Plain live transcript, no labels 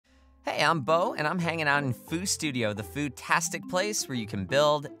Hey, I'm Bo, and I'm hanging out in Foos Studio, the food-tastic place where you can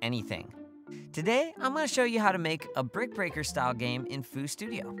build anything. Today, I'm going to show you how to make a brick breaker style game in Foos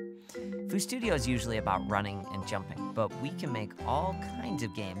Studio. Foos Studio is usually about running and jumping, but we can make all kinds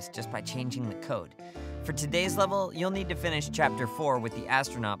of games just by changing the code. For today's level, you'll need to finish Chapter 4 with the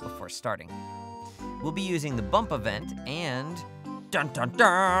astronaut before starting. We'll be using the bump event and dun dun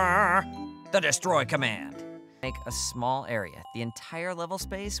dun, the destroy command. Make a small area. The entire level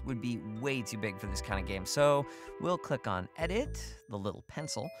space would be way too big for this kind of game, so we'll click on Edit, the little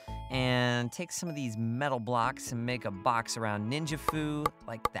pencil, and take some of these metal blocks and make a box around Ninja Foo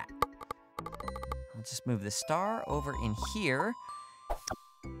like that. I'll just move the star over in here,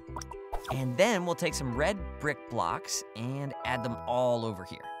 and then we'll take some red brick blocks and add them all over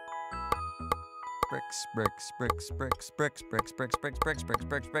here. Bricks, bricks, bricks, bricks, bricks, bricks, bricks, bricks, bricks, bricks,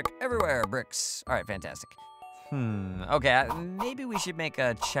 bricks, bricks, everywhere, bricks. All right, fantastic. Okay, maybe we should make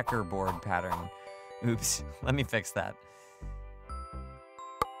a checkerboard pattern. Oops, let me fix that.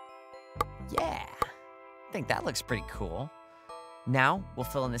 Yeah, I think that looks pretty cool. Now, we'll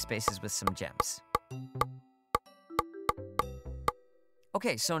fill in the spaces with some gems.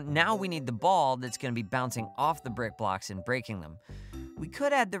 Okay, so now we need the ball that's gonna be bouncing off the brick blocks and breaking them. We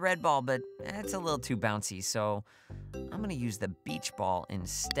could add the red ball, but it's a little too bouncy, so I'm gonna use the beach ball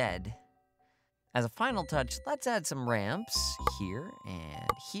instead. As a final touch, let's add some ramps here and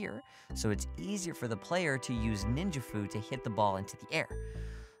here, so it's easier for the player to use Ninja Foo to hit the ball into the air.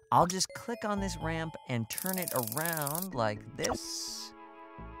 I'll just click on this ramp and turn it around like this.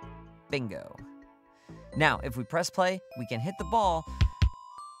 Bingo. Now, if we press play, we can hit the ball,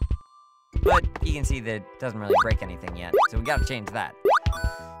 but you can see that it doesn't really break anything yet, so we gotta change that.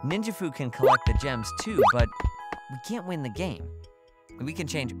 Ninja Foo can collect the gems too, but we can't win the game. We can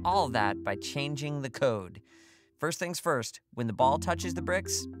change all of that by changing the code. First things first, when the ball touches the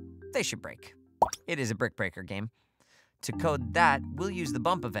bricks, they should break. It is a brick breaker game. To code that, we'll use the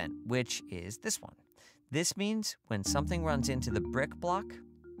bump event, which is this one. This means when something runs into the brick block,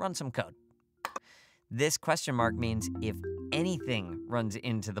 run some code. This question mark means if anything runs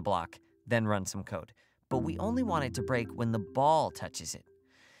into the block, then run some code. But we only want it to break when the ball touches it.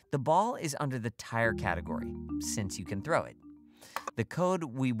 The ball is under the tire category, since you can throw it. The code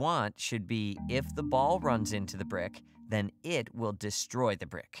we want should be if the ball runs into the brick, then it will destroy the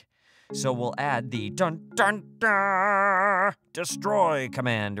brick. So we'll add the dun dun dun destroy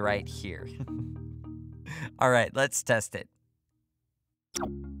command right here. All right, let's test it.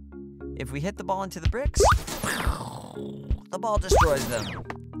 If we hit the ball into the bricks, the ball destroys them.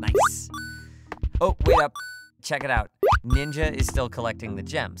 Nice. Oh, wait up. Check it out. Ninja is still collecting the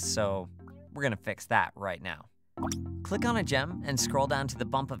gems, so we're gonna fix that right now. Click on a gem and scroll down to the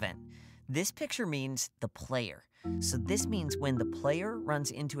bump event. This picture means the player. So this means when the player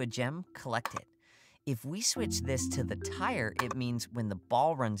runs into a gem, collect it. If we switch this to the tire, it means when the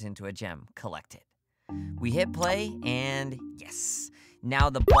ball runs into a gem, collect it. We hit play and yes.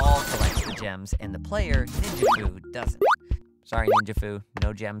 Now the ball collects the gems and the player, Ninja Foo, doesn't. Sorry, Ninja Foo,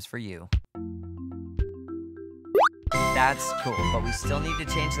 no gems for you. That's cool, but we still need to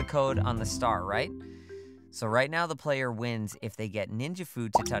change the code on the star, right? So right now the player wins if they get Ninja Foo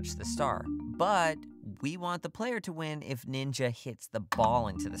to touch the star, but we want the player to win if Ninja hits the ball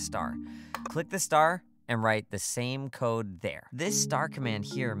into the star. Click the star and write the same code there. This star command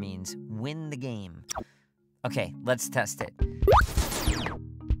here means win the game. Okay, let's test it.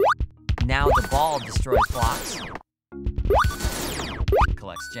 Now the ball destroys blocks,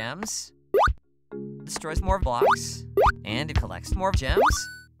 collects gems, destroys more blocks, and it collects more gems.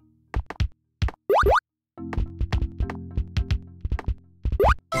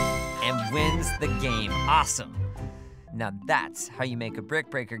 And wins the game. Awesome. Now that's how you make a brick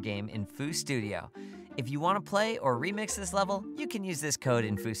breaker game in Foos Studio. If you want to play or remix this level, you can use this code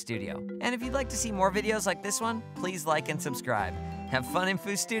in Foos Studio. And if you'd like to see more videos like this one, please like and subscribe. Have fun in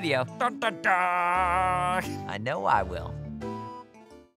Foos Studio. Dun, dun, dun. I know I will.